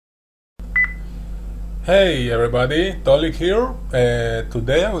Hey everybody, Tolik here.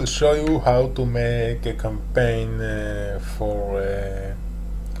 Today I will show you how to make a campaign for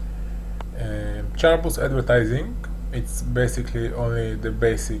chartboost advertising. It's basically only the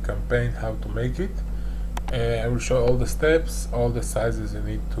basic campaign, how to make it. I will show all the steps, all the sizes you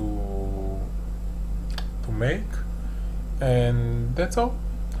need to make, and that's all.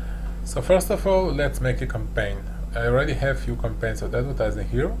 So first of all, let's make a campaign. I already have few campaigns of advertising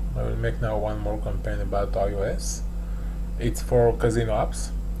here. I will make now one more campaign about iOS. It's for casino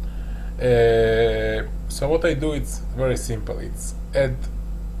apps. So what I do, it's very simple. It's add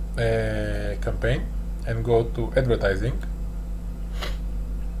a campaign and go to advertising.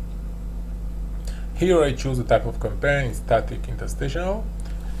 Here I choose the type of campaign, static, interstitial,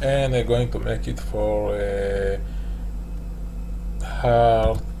 and I'm going to make it for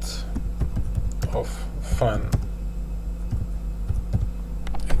Heart of Fun.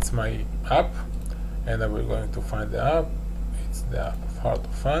 It's my app, and we're going to find the app. It's the app of Heart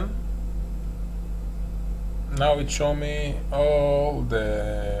of Fun. Now it shows me all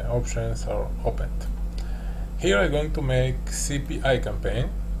the options are opened. Here I'm going to make CPI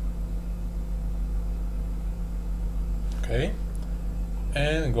campaign. Okay,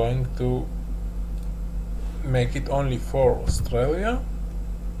 and going to make it only for Australia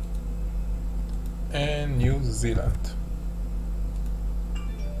and New Zealand.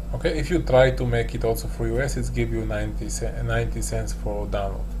 Okay, if you try to make it also for US, it's give you 90 cents for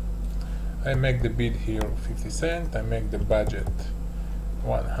download. I make the bid here 50 cents, I make the budget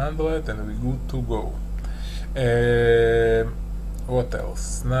 100, and we're good to go. What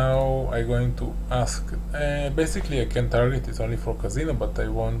else? Now I'm going to ask, basically I can target it only for casino, but I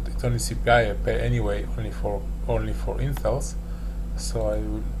want it's only CPI, I pay anyway only for installs, so I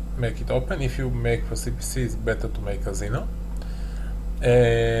will make it open. If you make for CPC, it's better to make casino.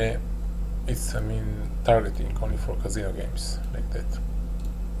 It's targeting only for casino games like that.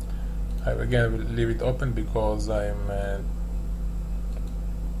 I again will leave it open because I'm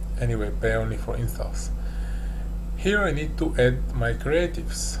anyway pay only for installs. Here I need to add my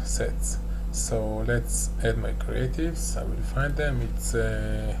creatives sets, so let's add my creatives. I will find them. It's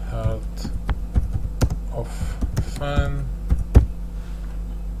Heart of Fun.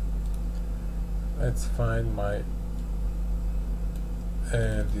 Let's find my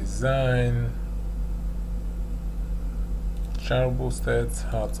design, chartboost ads,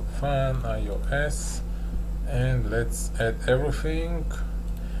 Hearts of Fun, iOS, and let's add everything.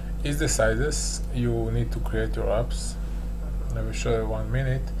 Is the sizes you need to create your apps. Let me show you 1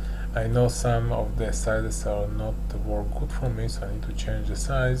 minute. I know some of the sizes are not work good for me, so I need to change the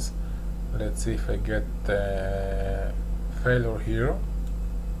size. Let's see if I get failure here.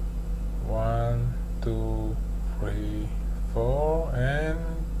 1, 2, 3, 4, and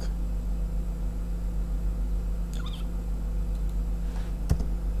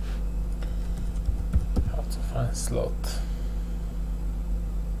how to find slot.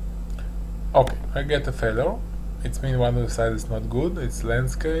 Okay, I get a failure. It means one of the sizes is not good. It's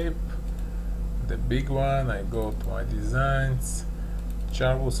landscape, the big one. I go to my designs,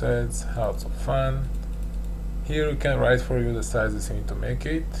 chartboost ads, Hearts of Fun. Here you can write for you the sizes you need to make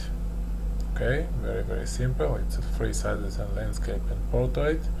it. Okay, very simple. It's 3 sizes and landscape and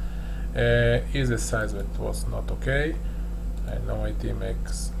portrait. Is a size that was not okay. I know IT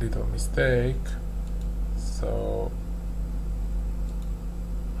makes little mistake, so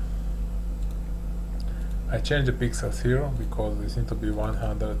I change the pixels here because it needs to be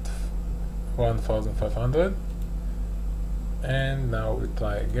 1500, and now we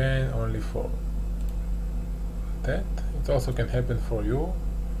try again only for that. It also can happen for you.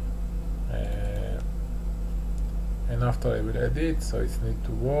 And after I will edit, so it needs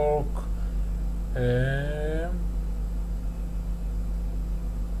to work.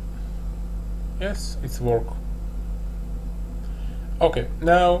 Yes, it's work. Okay,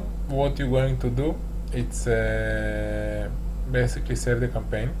 now what you're going to do, it's basically save the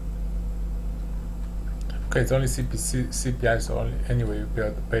campaign. Okay, it's only CPI, so anyway you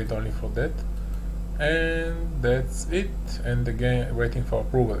paid only for that, and that's it. And again, waiting for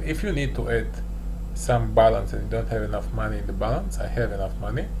approval. If you need to add some balance and you don't have enough money in the balance, I have enough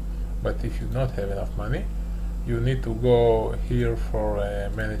money, but if you don't have enough money, you need to go here for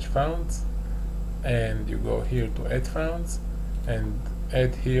manage funds, and you go here to add funds and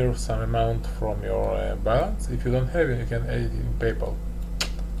add here some amount from your balance. If you don't have it, you can add it in PayPal.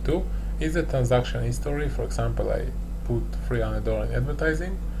 2 is the transaction history. For example, I put $300 in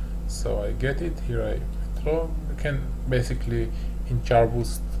advertising, so I get it here. I withdraw. You can basically in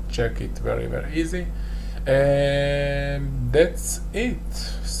chartboost check it very easy, and that's it.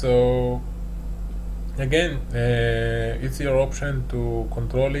 So Again, it's your option to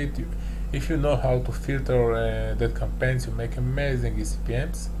control it. If you know how to filter that campaigns, you make amazing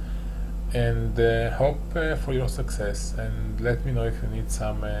eCPMs. And hope for your success, and let me know if you need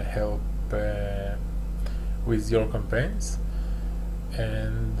some help with your campaigns.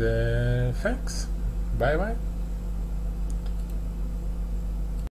 And thanks. Bye bye.